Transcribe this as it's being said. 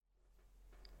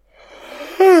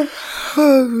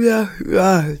Oh,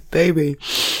 yeah, baby.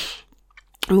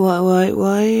 Why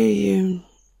are you...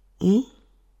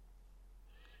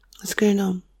 What's going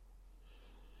on?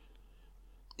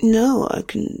 No, I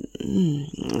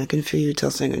can feel you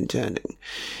tossing and turning.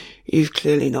 You've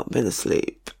clearly not been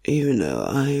asleep, even though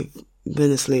I've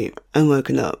been asleep and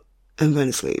woken up and been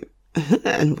asleep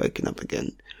and woken up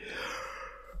again.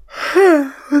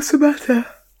 What's the matter?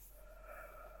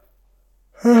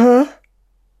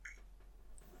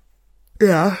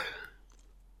 Yeah.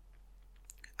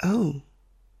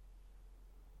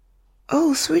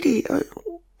 Oh, sweetie.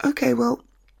 Okay, well,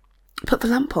 put the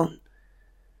lamp on.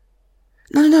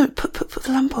 No, put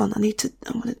the lamp on. I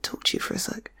want to talk to you for a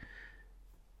sec.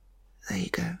 There you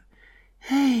go.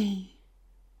 Hey,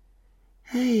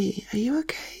 are you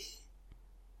okay?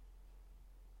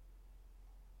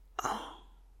 Oh,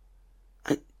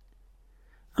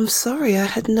 I'm sorry, I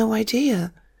had no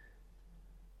idea.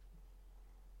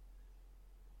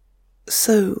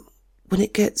 So, when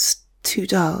it gets too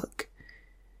dark,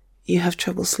 you have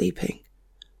trouble sleeping?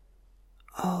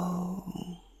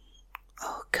 Oh,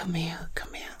 come here.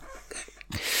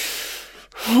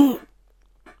 Oh,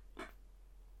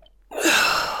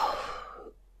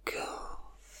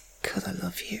 God, I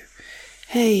love you.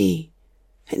 Hey,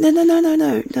 no,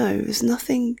 there's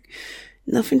nothing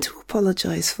to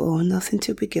apologise for, nothing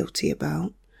to be guilty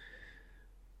about.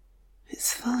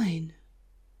 It's fine.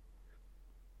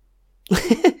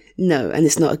 No, and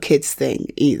it's not a kid's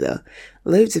thing either.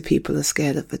 Loads of people are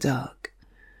scared of the dark.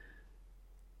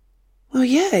 Well,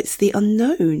 yeah, it's the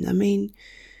unknown. I mean,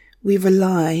 we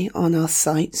rely on our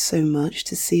sight so much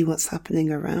to see what's happening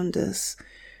around us.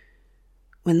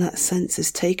 When that sense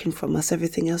is taken from us,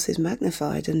 everything else is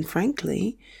magnified, and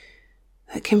frankly,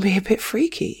 that can be a bit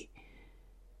freaky.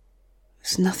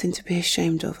 There's nothing to be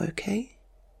ashamed of, okay?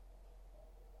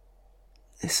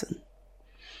 Listen.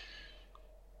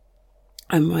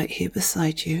 I'm right here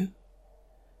beside you.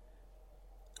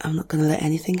 I'm not going to let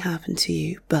anything happen to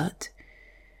you, but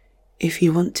if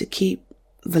you want to keep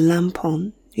the lamp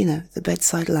on, the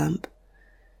bedside lamp,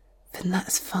 then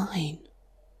that's fine.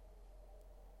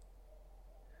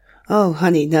 Oh,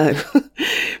 honey, no.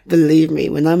 Believe me,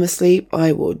 when I'm asleep,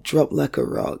 I will drop like a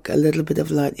rock. A little bit of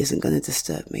light isn't going to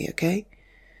disturb me, okay?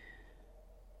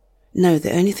 No,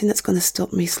 the only thing that's going to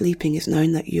stop me sleeping is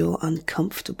knowing that you're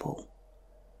uncomfortable.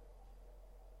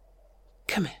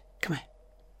 Come here.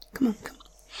 Come on.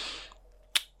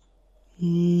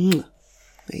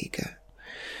 There you go.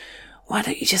 Why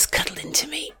don't you just cuddle into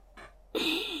me?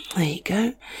 There you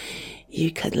go.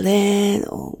 You cuddle in,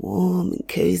 all warm and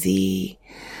cozy.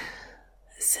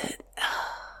 That's it.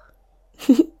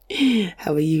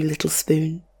 How are you, little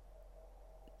spoon?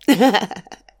 Okay,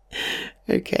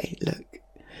 look.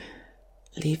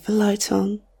 Leave the light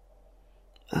on.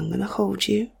 I'm going to hold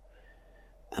you.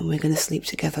 And we're going to sleep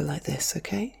together like this,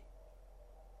 okay?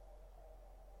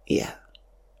 Yeah.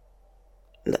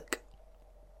 Look.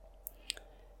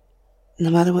 No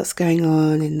matter what's going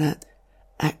on in that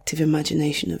active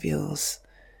imagination of yours,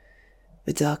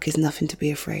 the dark is nothing to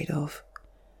be afraid of.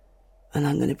 And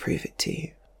I'm going to prove it to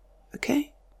you,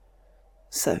 okay?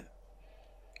 So,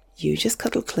 you just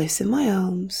cuddle close in my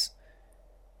arms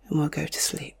and we'll go to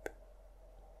sleep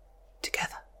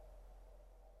together.